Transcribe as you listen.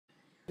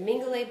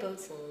Mingulay boat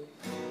song.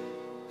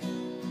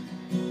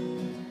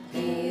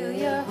 Feel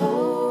your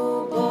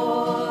whole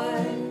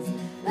boys,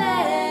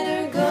 let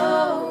her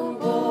go,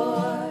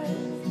 boys.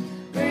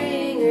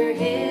 Bring her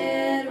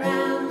head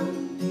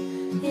round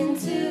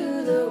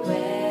into the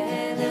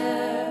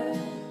weather.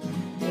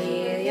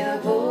 Feel your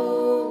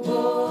whole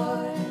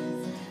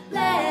boys,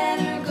 let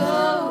her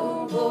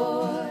go,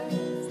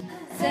 boys.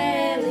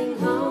 Sailing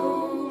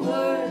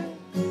homeward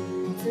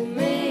to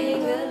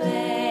Mingulay.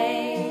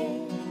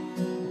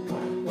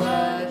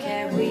 What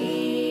can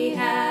we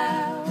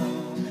have?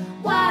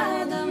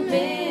 Why the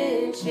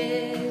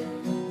mentions?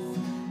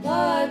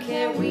 What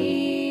can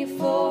we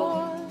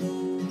for?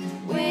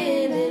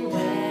 Wind and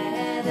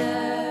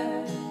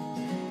weather.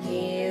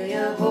 Feel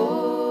your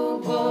whole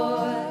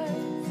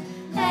boys,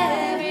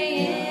 every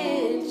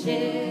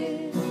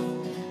inches.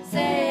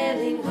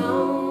 Sailing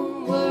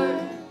homeward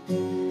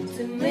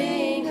to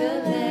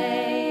Mingulay.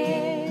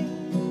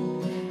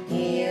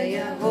 Feel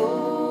your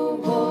whole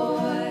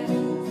boys,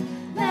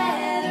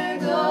 let her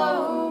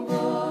go,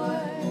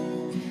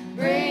 boys.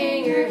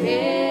 Bring her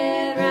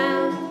head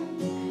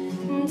round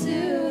into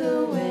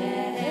the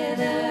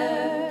weather.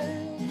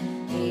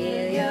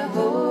 Feel your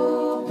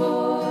whole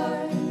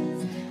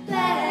boys,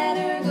 let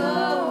her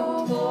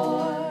go,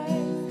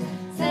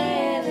 boys.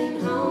 Sailing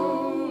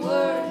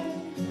homeward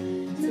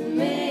to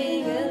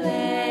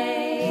Mingulay.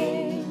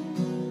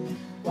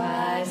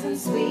 Wives and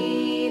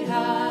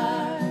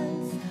sweethearts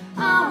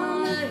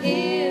on the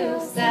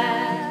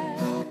hillside,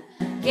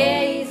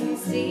 gazing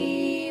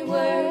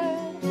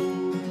seaward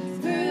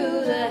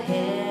through the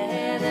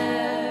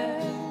heather.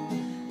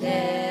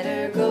 Let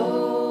her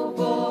go,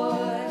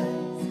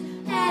 boys,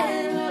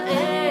 and we'll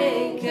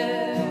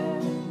anchor.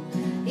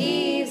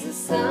 Eves of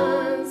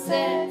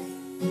sunsets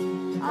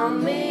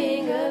on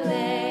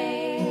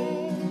Mingulay.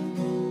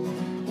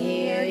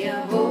 Hear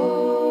your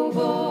whole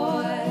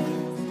boys,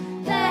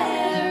 let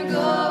her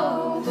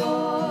go,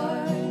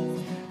 boys.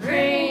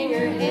 Bring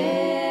her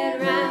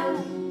head round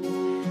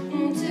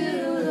into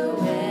the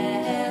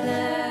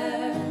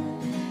weather.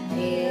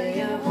 Feel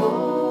your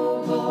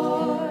whole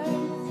boys,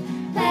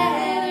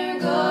 let her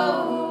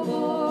go,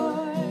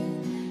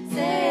 boys.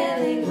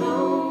 Sailing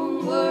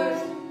homeward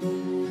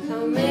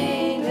from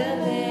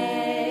Mingulay.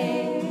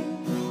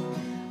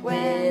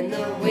 When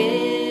the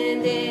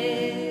wind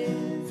is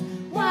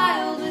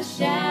wild with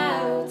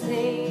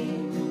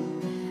shouting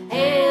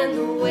and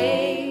the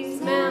waves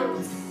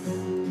mount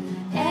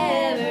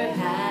ever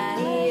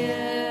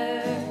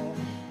higher,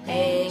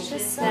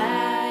 anxious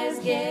eyes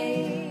get